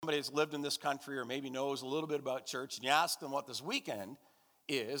somebody that's lived in this country or maybe knows a little bit about church, and you ask them what this weekend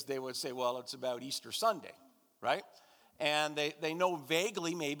is, they would say, well, it's about Easter Sunday, right? And they know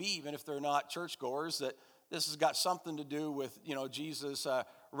vaguely, maybe, even if they're not churchgoers, that this has got something to do with, Jesus'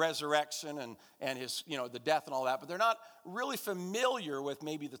 resurrection and his, the death and all that. But they're not really familiar with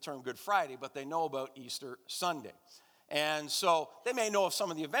maybe the term Good Friday, but they know about Easter Sunday. And so they may know of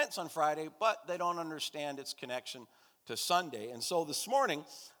some of the events on Friday, but they don't understand its connection to Sunday. And so this morning,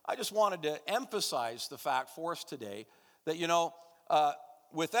 I just wanted to emphasize the fact for us today that,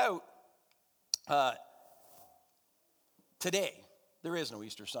 without today, there is no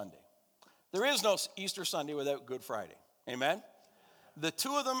Easter Sunday. There is no Easter Sunday without Good Friday. Amen? The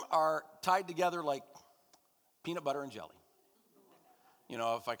two of them are tied together like peanut butter and jelly.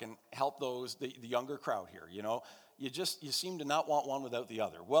 If I can help the younger crowd here, you seem to not want one without the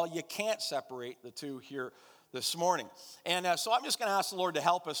other. Well, you can't separate the two here this morning. And so I'm just going to ask the Lord to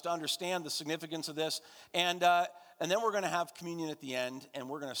help us to understand the significance of this. And then we're going to have communion at the end, and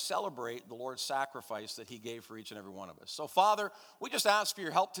we're going to celebrate the Lord's sacrifice that he gave for each and every one of us. So, Father, we just ask for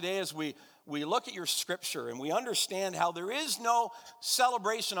your help today as we look at your scripture and we understand how there is no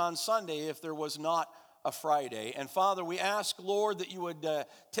celebration on Sunday if there was not a Friday. And, Father, we ask, Lord, that you would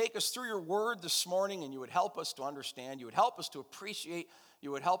take us through your word this morning and you would help us to understand, you would help us to appreciate, you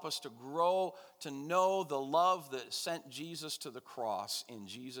would help us to grow, to know the love that sent Jesus to the cross. In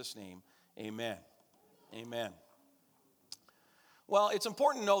Jesus' name, amen. Amen. Well, it's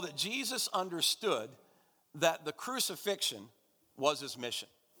important to know that Jesus understood that the crucifixion was his mission.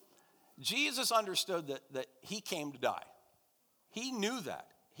 Jesus understood that he came to die. He knew that.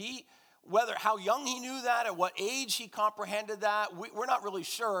 How young he knew that, at what age he comprehended that, we're not really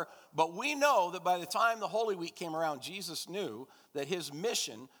sure, but we know that by the time the Holy Week came around, Jesus knew that his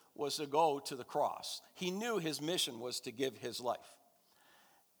mission was to go to the cross. He knew his mission was to give his life.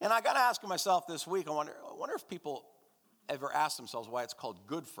 And I got to ask myself this week, I wonder if people ever ask themselves why it's called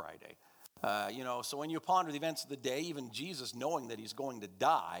Good Friday. So when you ponder the events of the day, even Jesus knowing that he's going to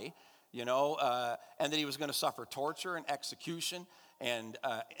die, and that he was going to suffer torture and execution and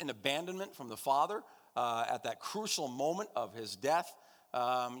an abandonment from the Father at that crucial moment of his death,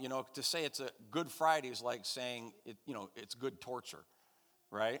 to say it's a Good Friday is like saying, it's good torture,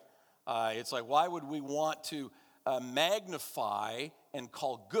 right? It's like, why would we want to magnify and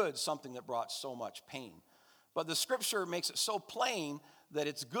call good something that brought so much pain? But the scripture makes it so plain that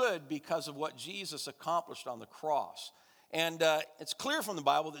it's good because of what Jesus accomplished on the cross. And it's clear from the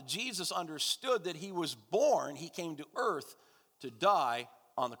Bible that Jesus understood that he was born, he came to earth to die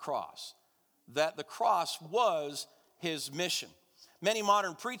on the cross. That the cross was his mission. Many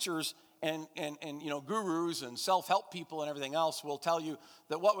modern preachers and gurus and self-help people and everything else will tell you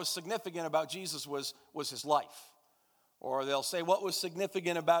that what was significant about Jesus was his life. Or they'll say what was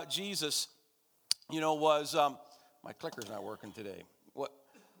significant about Jesus was, my clicker's not working today,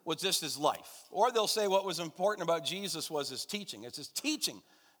 was just his life. Or they'll say what was important about Jesus was his teaching. It's his teaching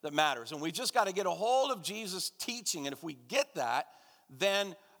that matters. And we just got to get a hold of Jesus' teaching. And if we get that,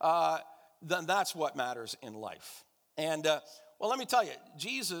 then that's what matters in life. And, let me tell you,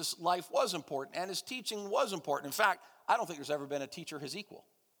 Jesus' life was important and his teaching was important. In fact, I don't think there's ever been a teacher his equal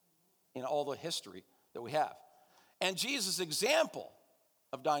in all the history that we have. And Jesus' example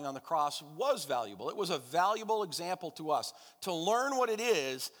of dying on the cross was valuable. It was a valuable example to us to learn what it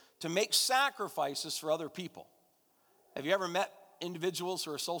is to make sacrifices for other people. Have you ever met individuals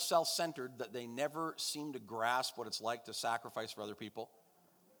who are so self-centered that they never seem to grasp what it's like to sacrifice for other people?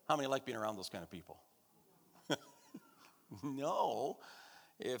 How many like being around those kind of people? No.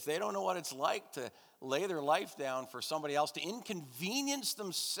 If they don't know what it's like to lay their life down for somebody else, to inconvenience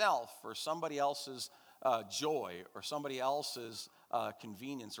themselves for somebody else's joy or somebody else's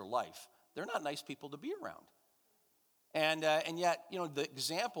convenience or life, they're not nice people to be around. And yet, the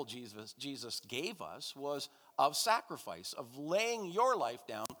example Jesus gave us was of sacrifice, of laying your life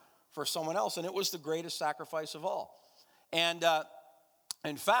down for someone else, and it was the greatest sacrifice of all. And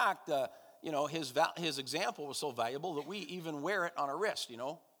in fact, his example was so valuable that we even wear it on our wrist.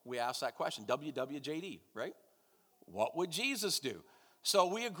 We ask that question, WWJD, right? What would Jesus do? So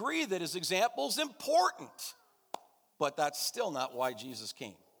we agree that his example is important, but that's still not why Jesus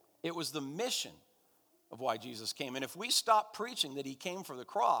came. It was the mission of why Jesus came. And if we stop preaching that he came for the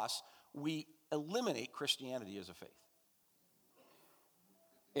cross, we eliminate Christianity as a faith.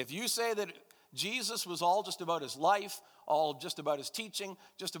 If you say that Jesus was all just about his life, all just about his teaching,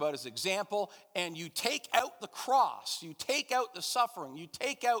 just about his example, and you take out the cross, you take out the suffering, you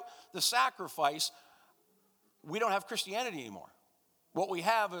take out the sacrifice, we don't have Christianity anymore. What we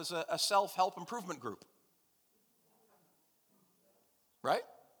have is a self-help improvement group. Right?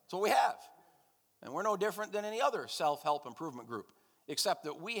 That's what we have. And we're no different than any other self-help improvement group, except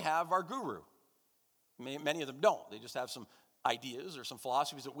that we have our guru. Many of them don't. They just have some ideas or some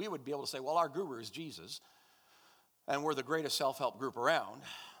philosophies that we would be able to say, well, our guru is Jesus, and we're the greatest self-help group around.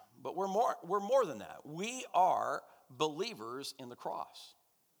 But we're more than that. We are believers in the cross.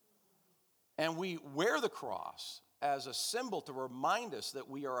 And we wear the cross as a symbol to remind us that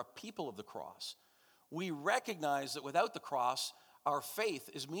we are a people of the cross. We recognize that without the cross, our faith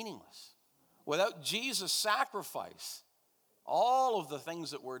is meaningless. Without Jesus' sacrifice, all of the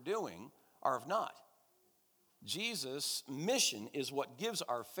things that we're doing are of naught. Jesus' mission is what gives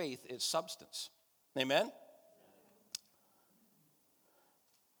our faith its substance. Amen?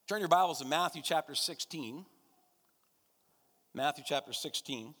 Turn your Bibles to Matthew chapter 16. Matthew chapter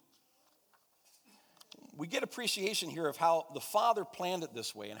 16. We get appreciation here of how the Father planned it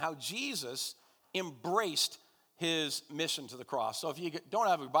this way and how Jesus embraced his mission to the cross. So if you don't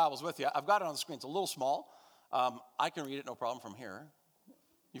have your Bibles with you, I've got it on the screen. It's a little small. I can read it, no problem, from here.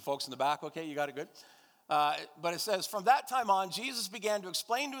 You folks in the back, okay? You got it good? But it says, from that time on, Jesus began to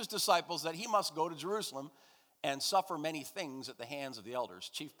explain to his disciples that he must go to Jerusalem and suffer many things at the hands of the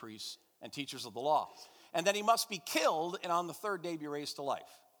elders, chief priests, and teachers of the law. And that he must be killed and on the third day be raised to life.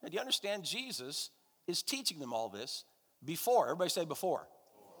 Now, do you understand? Jesus is teaching them all this before. Everybody say before.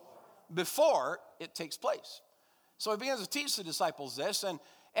 Before it takes place. So he begins to teach the disciples this, and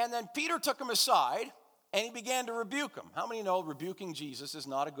then Peter took him aside, and he began to rebuke him. How many know rebuking Jesus is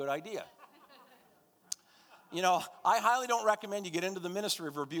not a good idea? You know, I highly don't recommend you get into the ministry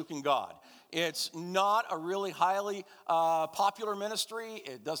of rebuking God. It's not a really highly popular ministry.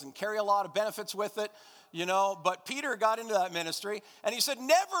 It doesn't carry a lot of benefits with it, you know. But Peter got into that ministry, and he said,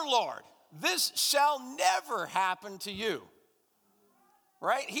 never, Lord, this shall never happen to you.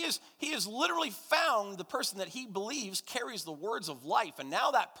 Right? He has literally found the person that he believes carries the words of life. And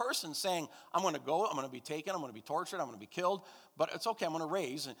now that person saying, I'm going to go, I'm going to be taken, I'm going to be tortured, I'm going to be killed, but it's okay, I'm going to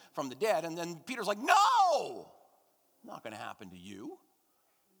raise from the dead. And then Peter's like, no, not going to happen to you.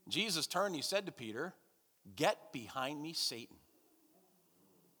 Jesus turned and he said to Peter, get behind me, Satan.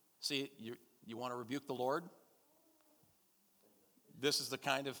 See, you want to rebuke the Lord? This is the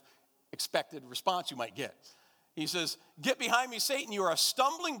kind of expected response you might get. He says, get behind me, Satan. You are a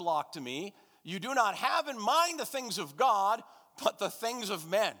stumbling block to me. You do not have in mind the things of God, but the things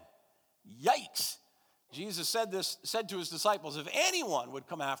of men. Yikes. Jesus said to his disciples, if anyone would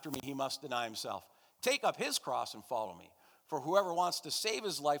come after me, he must deny himself. Take up his cross and follow me. For whoever wants to save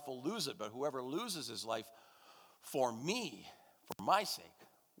his life will lose it, but whoever loses his life for me, for my sake,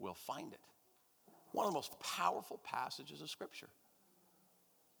 will find it. One of the most powerful passages of Scripture.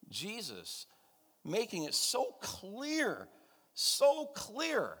 Jesus making it so clear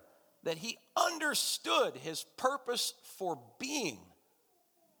that he understood his purpose for being.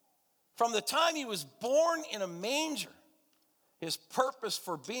 From the time he was born in a manger, his purpose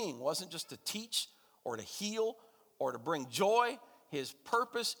for being wasn't just to teach or to heal or to bring joy. His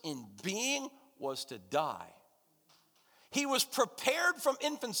purpose in being was to die. He was prepared from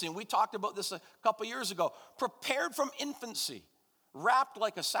infancy, and we talked about this a couple years ago, prepared from infancy, wrapped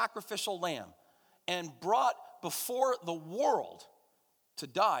like a sacrificial lamb, and brought before the world to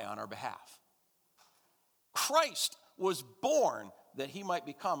die on our behalf. Christ was born that he might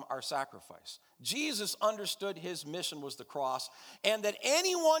become our sacrifice. Jesus understood his mission was the cross, and that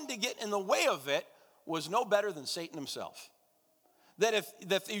anyone to get in the way of it was no better than Satan himself. That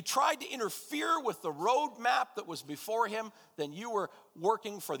if you tried to interfere with the roadmap that was before him, then you were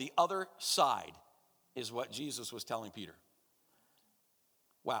working for the other side, is what Jesus was telling Peter.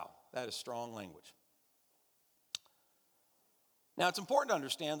 Wow, that is strong language. Now, it's important to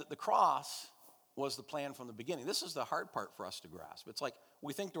understand that the cross was the plan from the beginning. This is the hard part for us to grasp. It's like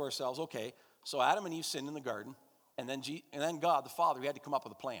we think to ourselves, okay, so Adam and Eve sinned in the garden, and then God, the Father, he had to come up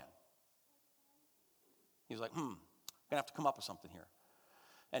with a plan. He's like, going to have to come up with something here.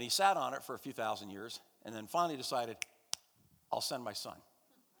 And he sat on it for a few thousand years, and then finally decided, I'll send my son.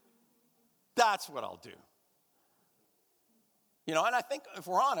 That's what I'll do. You know, and I think if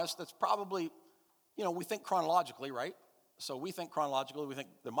we're honest, that's probably, you know, we think chronologically, right? So we think chronologically, we think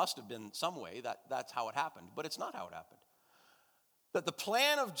there must have been some way that's how it happened. But it's not how it happened. That the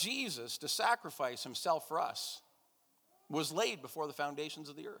plan of Jesus to sacrifice himself for us was laid before the foundations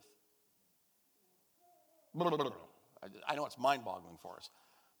of the earth. I know it's mind-boggling for us,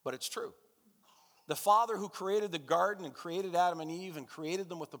 but it's true. The Father who created the garden and created Adam and Eve and created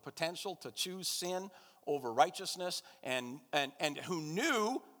them with the potential to choose sin over righteousness and who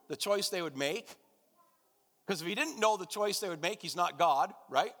knew the choice they would make. Because if he didn't know the choice they would make, he's not God,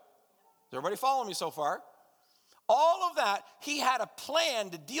 right? Is everybody following me so far? All of that, he had a plan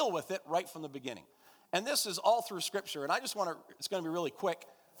to deal with it right from the beginning. And this is all through Scripture. And I just want to, it's going to be really quick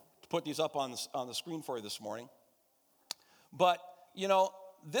to put these up on the screen for you this morning. But,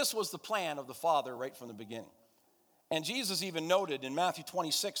 this was the plan of the Father right from the beginning. And Jesus even noted in Matthew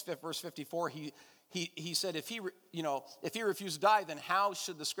 26, verse 54, he said, if he refused to die, then how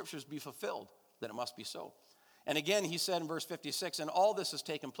should the Scriptures be fulfilled? Then it must be so. And again, he said in verse 56, and all this has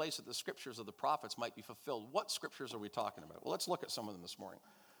taken place that the Scriptures of the prophets might be fulfilled. What Scriptures are we talking about? Well, let's look at some of them this morning.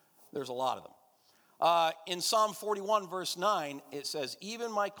 There's a lot of them. In Psalm 41, verse 9, it says,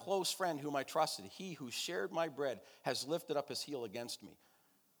 even my close friend whom I trusted, he who shared my bread, has lifted up his heel against me.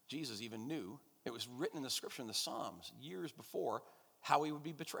 Jesus even knew, it was written in the Scripture in the Psalms years before, how he would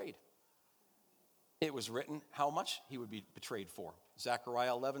be betrayed. It was written how much he would be betrayed for.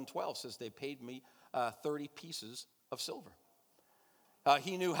 Zechariah 11:12 says, they paid me 30 pieces of silver.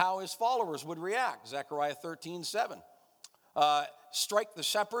 He knew how his followers would react. Zechariah 13:7. Strike the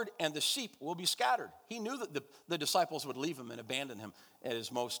shepherd and the sheep will be scattered. He knew that the disciples would leave him and abandon him at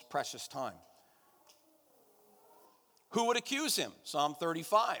his most precious time. Who would accuse him? Psalm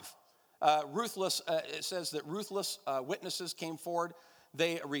 35. It says that ruthless witnesses came forward.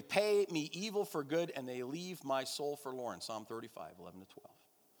 They repay me evil for good, and they leave my soul forlorn. Psalm 35, 11 to 12.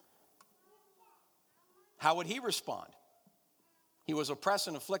 How would he respond? He was oppressed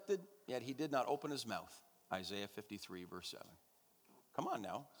and afflicted, yet he did not open his mouth. Isaiah 53, verse 7. Come on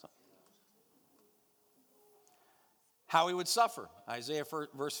now. How he would suffer. Isaiah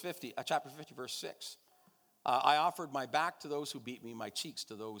chapter 50, verse 6. I offered my back to those who beat me, my cheeks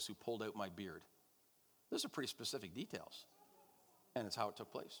to those who pulled out my beard. Those are pretty specific details. And it's how it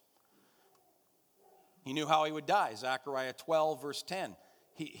took place. He knew how he would die. Zechariah 12, verse 10.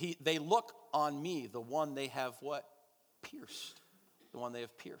 They look on me, the one they have what? Pierced. The one they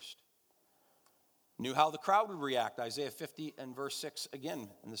have pierced. Knew how the crowd would react. Isaiah 50 and verse 6, again,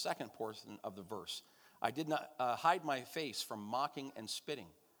 in the second portion of the verse. I did not hide my face from mocking and spitting.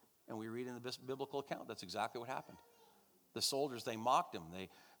 And we read in the biblical account, that's exactly what happened. The soldiers, they mocked him.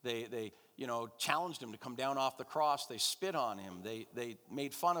 They challenged him to come down off the cross. They spit on him. They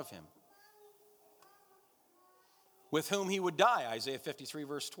made fun of him. With whom he would die, Isaiah 53,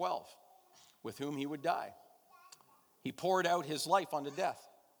 verse 12. With whom he would die. He poured out his life unto death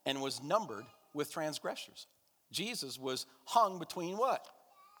and was numbered with transgressors. Jesus was hung between what?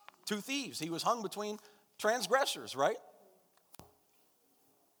 Two thieves. He was hung between transgressors, right?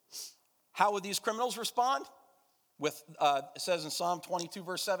 How would these criminals respond? It says in Psalm 22,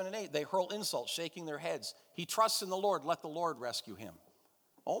 verse 7 and 8, they hurl insults, shaking their heads. He trusts in the Lord, let the Lord rescue him.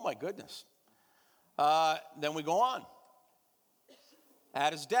 Oh my goodness. Then we go on.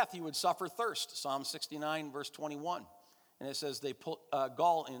 At his death, he would suffer thirst. Psalm 69, verse 21. And it says, they put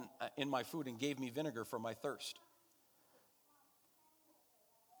gall in my food and gave me vinegar for my thirst.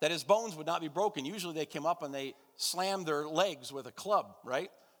 That his bones would not be broken. Usually they came up and they slammed their legs with a club, right?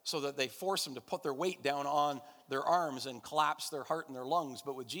 So that they forced them to put their weight down on their arms and collapse their heart and their lungs.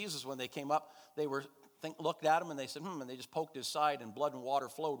 But with Jesus, when they came up, they looked at him and they said, and they just poked his side and blood and water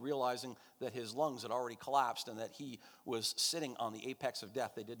flowed, realizing that his lungs had already collapsed and that he was sitting on the apex of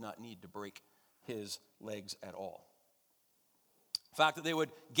death. They did not need to break his legs at all. The fact that they would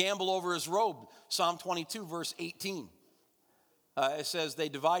gamble over his robe, Psalm 22, verse 18. It says, they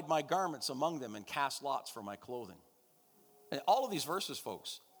divide my garments among them and cast lots for my clothing. And all of these verses,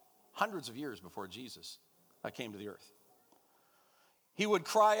 folks, hundreds of years before Jesus came to the earth. He would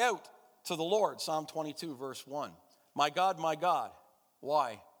cry out to the Lord, Psalm 22, verse 1. My God,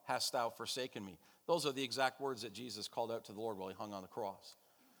 why hast thou forsaken me? Those are the exact words that Jesus called out to the Lord while he hung on the cross.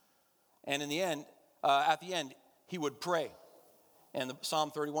 And in the end, at the end, he would pray. And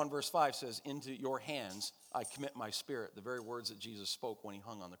Psalm 31, verse 5 says, into your hands I commit my spirit, the very words that Jesus spoke when he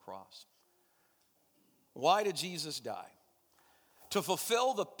hung on the cross. Why did Jesus die? To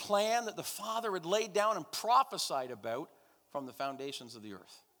fulfill the plan that the Father had laid down and prophesied about from the foundations of the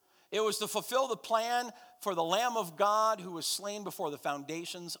earth. It was to fulfill the plan for the Lamb of God who was slain before the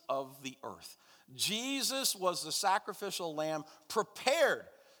foundations of the earth. Jesus was the sacrificial lamb prepared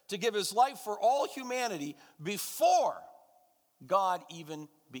to give his life for all humanity before God even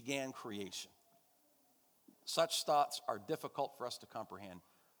began creation. Such thoughts are difficult for us to comprehend,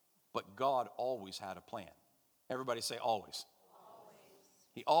 but God always had a plan. Everybody say always.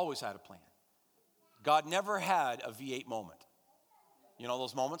 He always had a plan. God never had a V8 moment. You know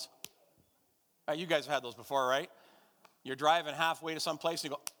those moments? You guys have had those before, right? You're driving halfway to some place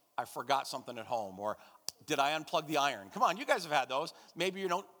and you go, I forgot something at home. Or Did I unplug the iron? Come on, you guys have had those. Maybe you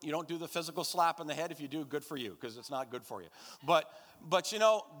don't do the physical slap in the head. If you do, good for you, because it's not good for you. But you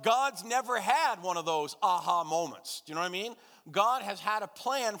know, God's never had one of those aha moments. Do you know what I mean? God has had a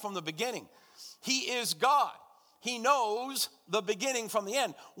plan from the beginning. He is God. He knows the beginning from the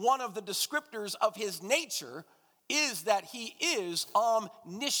end. One of the descriptors of his nature is that he is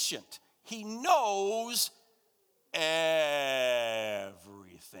omniscient. He knows everything.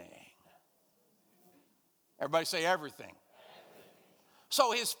 Everybody say everything.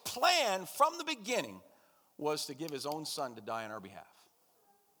 So his plan from the beginning was to give his own son to die on our behalf.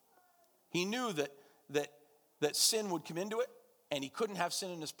 He knew that sin would come into it, and he couldn't have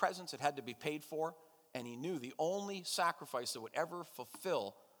sin in his presence. It had to be paid for. And he knew the only sacrifice that would ever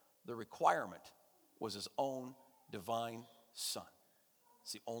fulfill the requirement was his own divine son.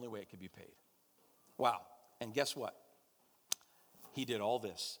 It's the only way it could be paid. Wow. And guess what? He did all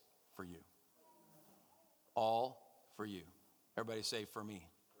this for you. All for you. Everybody say, for me.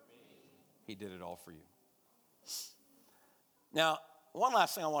 He did it all for you. Now, one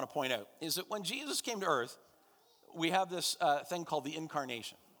last thing I want to point out is that when Jesus came to earth, we have this thing called the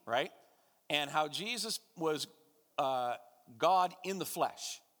incarnation, right? And how Jesus was God in the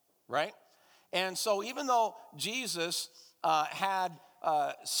flesh, right? And so even though Jesus had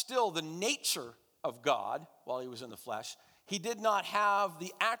still the nature of God while he was in the flesh, he did not have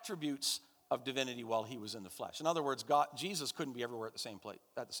the attributes of divinity while he was in the flesh. In other words, Jesus couldn't be everywhere at the same place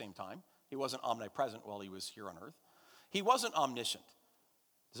at the same time. He wasn't omnipresent while he was here on earth. He wasn't omniscient.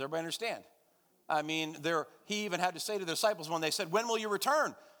 Does everybody understand? I mean, he even had to say to the disciples when they said, "When will you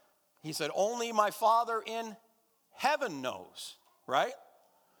return?" He said, "Only my Father in heaven knows," right?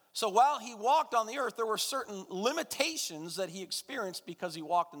 So while he walked on the earth, there were certain limitations that he experienced because he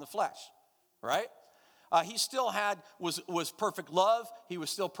walked in the flesh, right? He still was perfect love. He was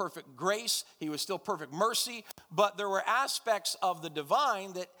still perfect grace. He was still perfect mercy. But there were aspects of the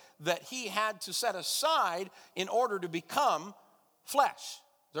divine that he had to set aside in order to become flesh.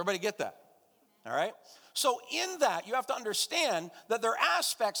 Does everybody get that? All right? So in that, you have to understand that there are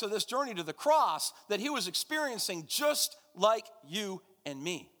aspects of this journey to the cross that he was experiencing just like you and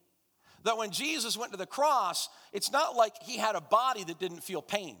me. That when Jesus went to the cross, it's not like he had a body that didn't feel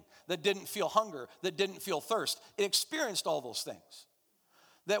pain, that didn't feel hunger, that didn't feel thirst. It experienced all those things.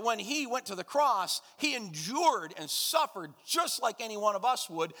 That when he went to the cross, he endured and suffered just like any one of us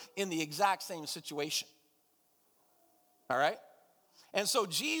would in the exact same situation. All right? And so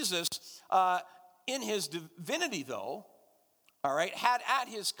Jesus, in his divinity, though, all right, had at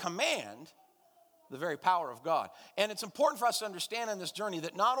his command the very power of God. And it's important for us to understand in this journey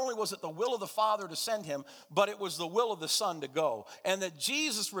that not only was it the will of the Father to send him, but it was the will of the Son to go. And that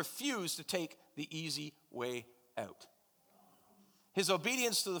Jesus refused to take the easy way out. His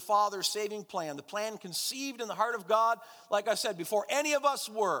obedience to the Father's saving plan, the plan conceived in the heart of God, like I said, before any of us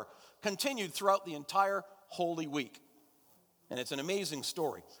were, continued throughout the entire Holy Week. And it's an amazing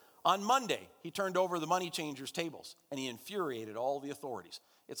story. On Monday, he turned over the money changers' tables, and he infuriated all the authorities.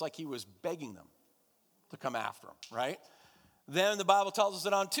 It's like he was begging them to come after him, right? Then the Bible tells us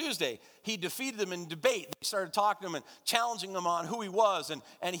that on Tuesday, he defeated them in debate. They started talking to him and challenging them on who he was,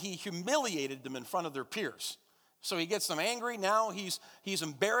 and he humiliated them in front of their peers. So he gets them angry. Now he's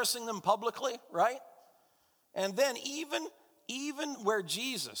embarrassing them publicly, right? And then even where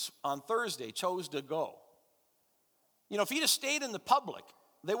Jesus on Thursday chose to go, you know, if he'd have stayed in the public,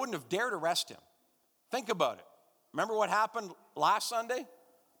 they wouldn't have dared arrest him. Think about it. Remember what happened last Sunday?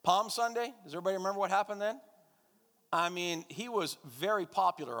 Palm Sunday? Does everybody remember what happened then? I mean, he was very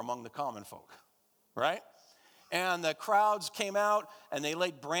popular among the common folk, right? And the crowds came out and they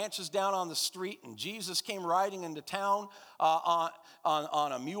laid branches down on the street, and Jesus came riding into town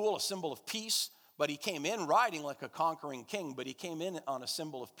on a mule, a symbol of peace. But he came in riding like a conquering king, but he came in on a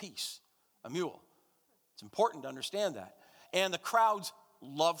symbol of peace, a mule. It's important to understand that. And the crowds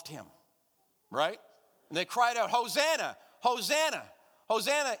loved him, right? And they cried out, "Hosanna, Hosanna,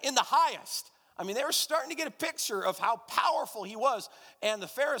 Hosanna in the highest." I mean, they were starting to get a picture of how powerful he was. And the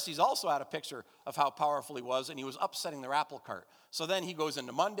Pharisees also had a picture of how powerful he was, and he was upsetting their apple cart. So then he goes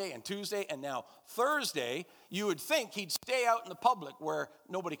into Monday and Tuesday, and now Thursday. You would think he'd stay out in the public where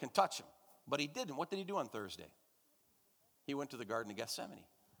nobody can touch him. But he didn't. What did he do on Thursday? He went to the Garden of Gethsemane.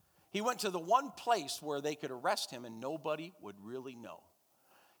 He went to the one place where they could arrest him and nobody would really know.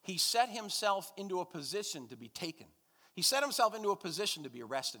 He set himself into a position to be taken. He set himself into a position to be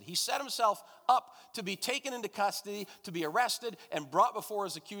arrested. He set himself up to be taken into custody, to be arrested and brought before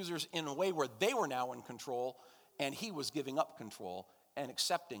his accusers in a way where they were now in control, and he was giving up control and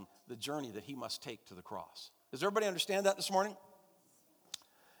accepting the journey that he must take to the cross. Does everybody understand that this morning?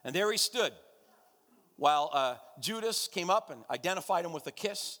 And there he stood, while Judas came up and identified him with a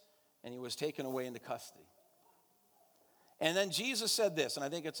kiss, and he was taken away into custody. And then Jesus said this, and I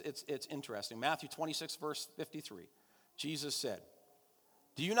think it's interesting. Matthew 26, verse 53. Jesus said,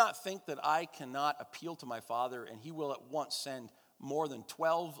 "Do you not think that I cannot appeal to my Father, and he will at once send more than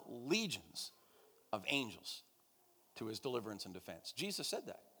 12 legions of angels to his deliverance and defense?" Jesus said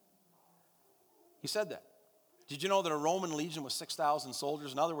that. He said that. Did you know that a Roman legion was 6,000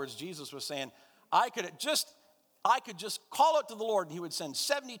 soldiers? In other words, Jesus was saying, I could just call out to the Lord, and he would send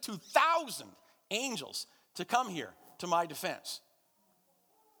 72,000 angels to come here to my defense.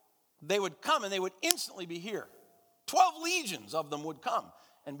 They would come and they would instantly be here. 12 legions of them would come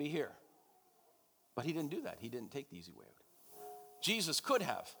and be here. But he didn't do that. He didn't take the easy way out. Jesus could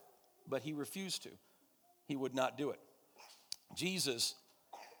have, but he refused to. He would not do it. Jesus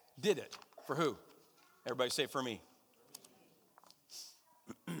did it. For who? Everybody say, for me.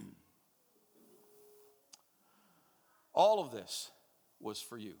 All of this was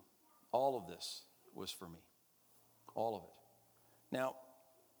for you. All of this was for me. All of it. Now,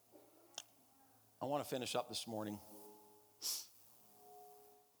 I want to finish up this morning.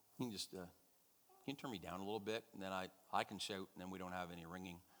 You can just, can you turn me down a little bit, and then I can shout, and then we don't have any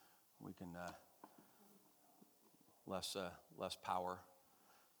ringing. We can, less power,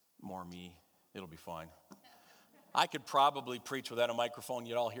 more me. It'll be fine. I could probably preach without a microphone.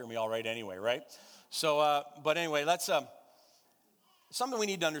 You'd all hear me all right anyway, right? So, but anyway, let's, something we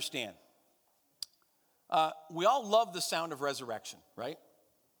need to understand. We all love the sound of resurrection, right?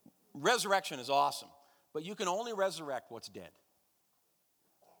 Resurrection is awesome, but you can only resurrect what's dead.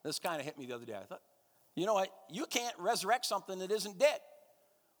 This kind of hit me the other day. I thought, you know what? You can't resurrect something that isn't dead.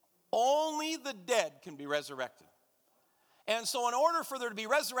 Only the dead can be resurrected. And so in order for there to be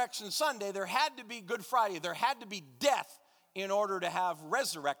Resurrection Sunday, there had to be Good Friday. There had to be death in order to have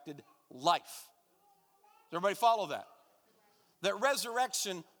resurrected life. Does everybody follow that? That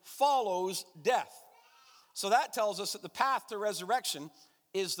resurrection follows death. So that tells us that the path to resurrection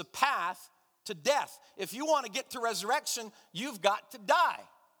is the path to death. If you want to get to resurrection, you've got to die.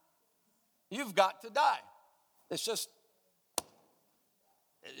 You've got to die. It's just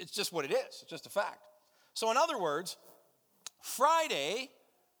what it is. It's just a fact. So in other words, Friday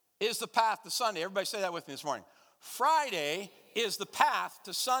is the path to Sunday. Everybody say that with me this morning. Friday is the path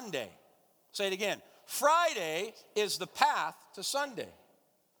to Sunday. Say it again. Friday is the path to Sunday.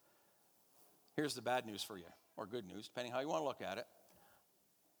 Here's the bad news for you, or good news, depending how you want to look at it.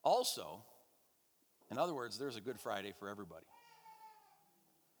 Also, in other words, there's a Good Friday for everybody.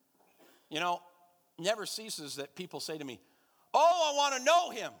 You know, never ceases that people say to me, oh, I want to know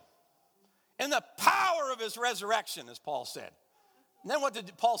him and the power of his resurrection, as Paul said. And then what did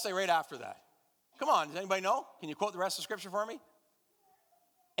Paul say right after that? Come on, does anybody know? Can you quote the rest of the scripture for me?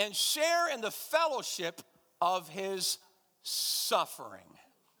 And share in the fellowship of his suffering.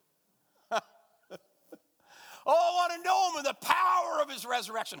 Oh, I want to know him and the power of his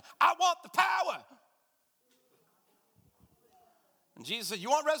resurrection. I want the power. And Jesus said, you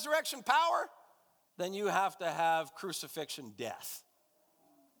want resurrection power? Then you have to have crucifixion death.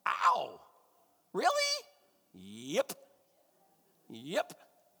 Ow. Really? Yep.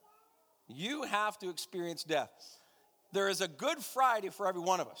 You have to experience death. There is a Good Friday for every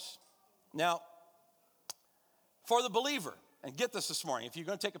one of us. Now, for the believer, and get this morning, if you're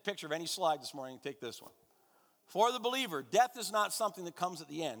going to take a picture of any slide this morning, take this one. For the believer, death is not something that comes at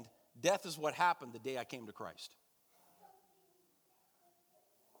the end. Death is what happened the day I came to Christ.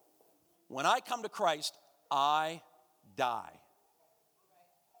 When I come to Christ, I die.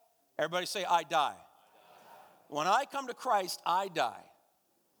 Everybody say, I die. When I come to Christ, I die.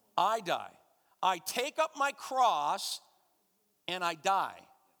 I die. I take up my cross and I die.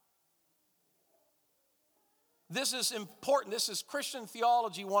 This is important. This is Christian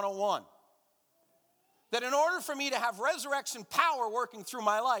Theology 101. That in order for me to have resurrection power working through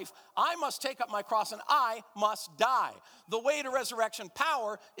my life, I must take up my cross and I must die. The way to resurrection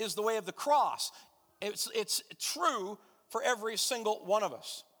power is the way of the cross. It's true for every single one of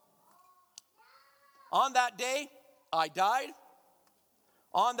us. On that day, I died.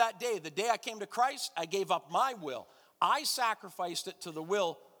 On that day, the day I came to Christ, I gave up my will. I sacrificed it to the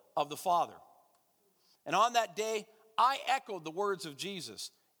will of the Father. And on that day, I echoed the words of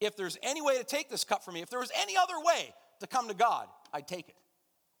Jesus. If there's any way to take this cup from me, if there was any other way to come to God, I'd take it.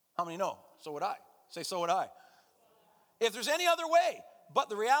 How many know? So would I. Say, so would I. If there's any other way, but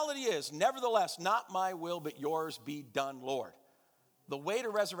the reality is, nevertheless, not my will, but yours be done, Lord. The way to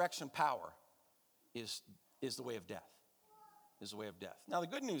resurrection power is the way of death. Is the way of death. Now, the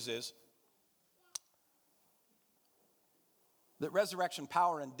good news is that resurrection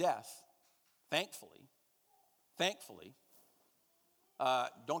power and death thankfully,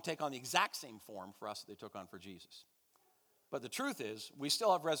 don't take on the exact same form for us that they took on for Jesus. But the truth is, we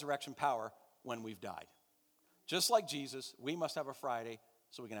still have resurrection power when we've died. Just like Jesus, we must have a Friday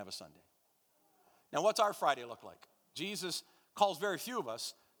so we can have a Sunday. Now, what's our Friday look like? Jesus calls very few of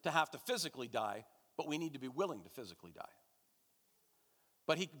us to have to physically die, but we need to be willing to physically die.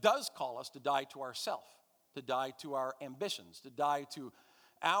 But he does call us to die to ourself, to die to our ambitions, to die to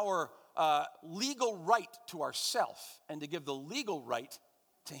our legal right to ourself, and to give the legal right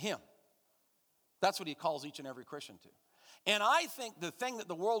to him. That's what he calls each and every Christian to. And I think the thing that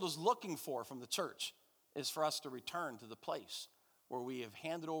the world is looking for from the church is for us to return to the place where we have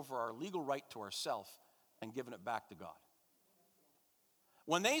handed over our legal right to ourselves and given it back to God.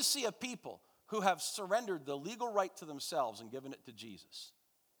 When they see a people who have surrendered the legal right to themselves and given it to Jesus,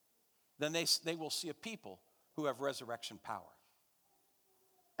 then they will see a people who have resurrection power.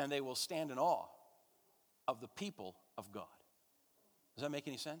 And they will stand in awe of the people of God. Does that make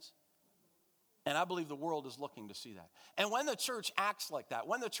any sense? And I believe the world is looking to see that. And when the church acts like that,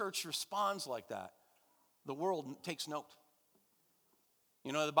 when the church responds like that, the world takes note.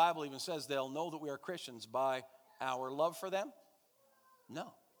 You know, the Bible even says they'll know that we are Christians by our love for them.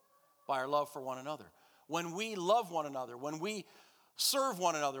 No, by our love for one another. When we love one another, when we serve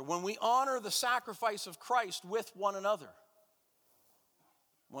one another, when we honor the sacrifice of Christ with one another,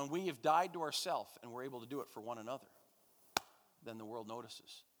 when we have died to ourselves and we're able to do it for one another, then the world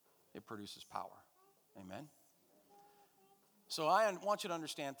notices. It produces power. Amen? So I want you to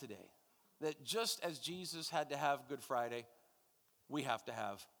understand today that just as Jesus had to have Good Friday, we have to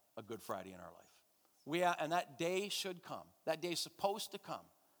have a Good Friday in our life. And that day should come. That day is supposed to come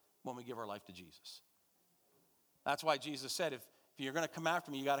when we give our life to Jesus. That's why Jesus said, if you're going to come after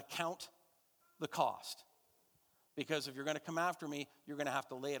me, you got to count the cost. Because if you're going to come after me, you're going to have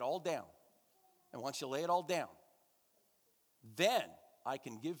to lay it all down. And once you lay it all down, then I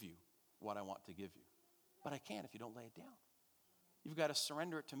can give you what I want to give you. But I can't if you don't lay it down. You've got to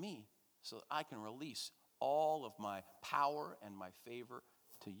surrender it to me so that I can release all of my power and my favor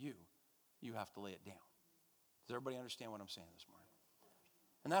to you. You have to lay it down. Does everybody understand what I'm saying this morning?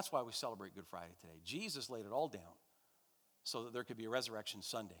 And that's why we celebrate Good Friday today. Jesus laid it all down so that there could be a resurrection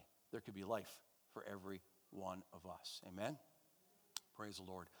Sunday. There could be life for every one of us. Amen? Praise the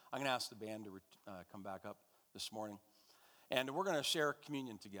Lord. I'm going to ask the band to come back up this morning. And we're going to share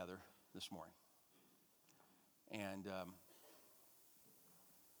communion together this morning. And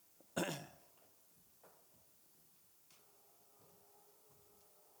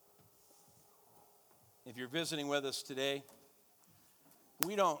if you're visiting with us today,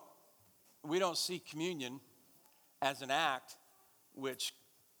 we don't see communion as an act which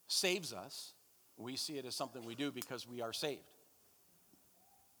saves us. We see it as something we do because we are saved.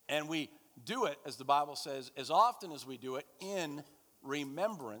 And we do it, as the Bible says, as often as we do it in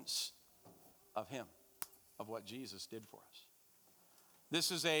remembrance of him, of what Jesus did for us. This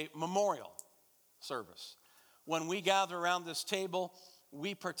is a memorial service. When we gather around this table,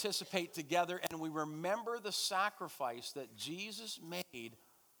 we participate together and we remember the sacrifice that Jesus made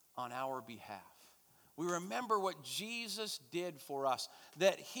on our behalf. We remember what Jesus did for us,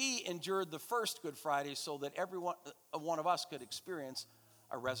 that he endured the first Good Friday so that every one of us could experience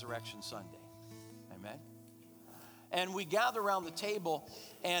a resurrection Sunday. Amen? And we gather around the table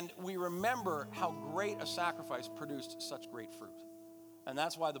and we remember how great a sacrifice produced such great fruit. And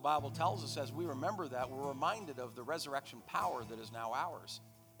that's why the Bible tells us, as we remember that, we're reminded of the resurrection power that is now ours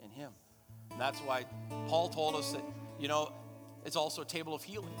in him. And that's why Paul told us that, it's also a table of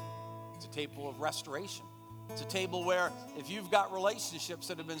healing. It's a table of restoration. It's a table where if you've got relationships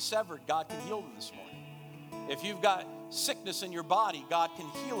that have been severed, God can heal them this morning. If you've got sickness in your body, God can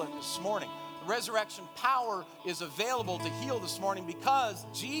heal it this morning. The resurrection power is available to heal this morning because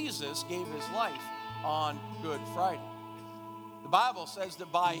Jesus gave his life on Good Friday. The Bible says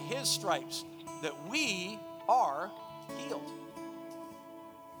that by his stripes that we are healed.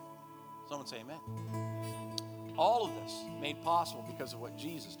 Someone say amen. All of this made possible because of what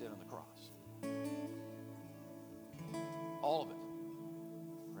Jesus did on the cross. All of it.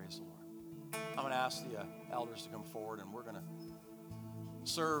 Praise the Lord. I'm going to ask the elders to come forward and we're going to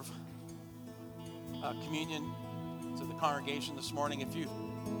serve communion to the congregation this morning. If you've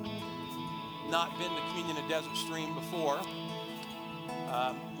not been to communion at Desert Stream before,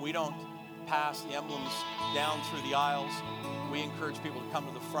 we don't pass the emblems down through the aisles. We encourage people to come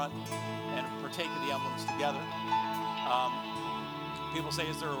to the front and partake of the emblems together. People say,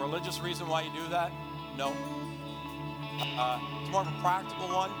 is there a religious reason why you do that? No. It's more of a practical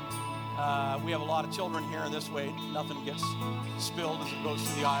one. We have a lot of children here, and this way nothing gets spilled as it goes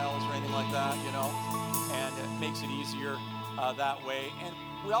through the aisles or anything like that, and it makes it easier that way. And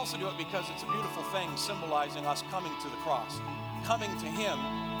we also do it because it's a beautiful thing symbolizing us coming to the cross, coming to Him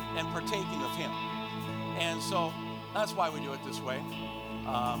and partaking of Him. And so that's why we do it this way.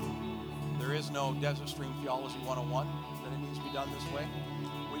 There is no Desert Stream Theology 101 that it needs to be done this way.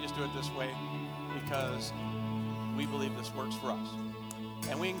 We just do it this way because we believe this works for us.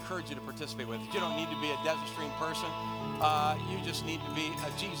 And we encourage you to participate with it. You don't need to be a Desert Stream person. You just need to be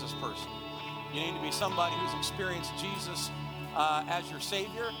a Jesus person. You need to be somebody who's experienced Jesus as your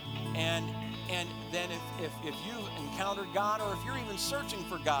Savior. And then if you've encountered God, or if you're even searching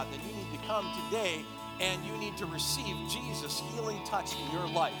for God, then you need to come today and you need to receive Jesus' healing touch in your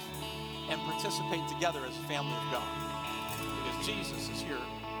life and participate together as a family of God. Because Jesus is here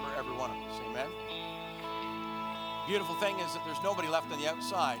for every one of us. Amen? Beautiful thing is that there's nobody left on the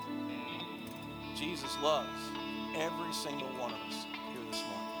outside. Jesus loves every single one of us here this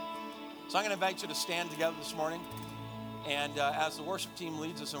morning. So I'm going to invite you to stand together this morning. And as the worship team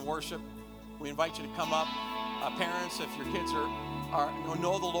leads us in worship, we invite you to come up. Parents, if your kids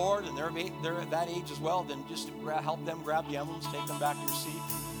know the Lord and they're at that age as well, then just help them grab the emblems, take them back to your seat.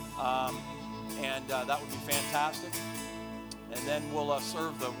 And that would be fantastic. And then we'll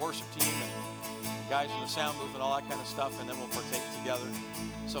serve the worship team and guys in the sound booth and all that kind of stuff, and then we'll partake together.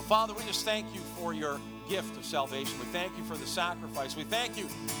 So, Father, we just thank you for your gift of salvation. We thank you for the sacrifice. We thank you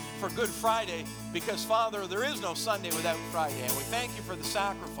for Good Friday because, Father, there is no Sunday without Friday. And we thank you for the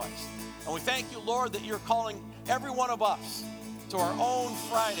sacrifice. And we thank you, Lord, that you're calling every one of us to our own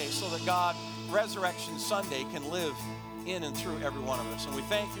Friday so that, God, Resurrection Sunday can live in and through every one of us. And we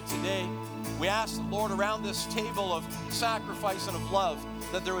thank you today. We ask the Lord, around this table of sacrifice and of love,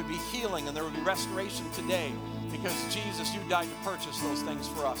 that there would be healing and there would be restoration today because, Jesus, you died to purchase those things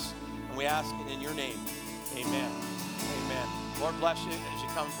for us. And we ask it in your name. Amen. Amen. Lord bless you as you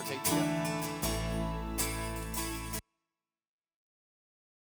come and partake together.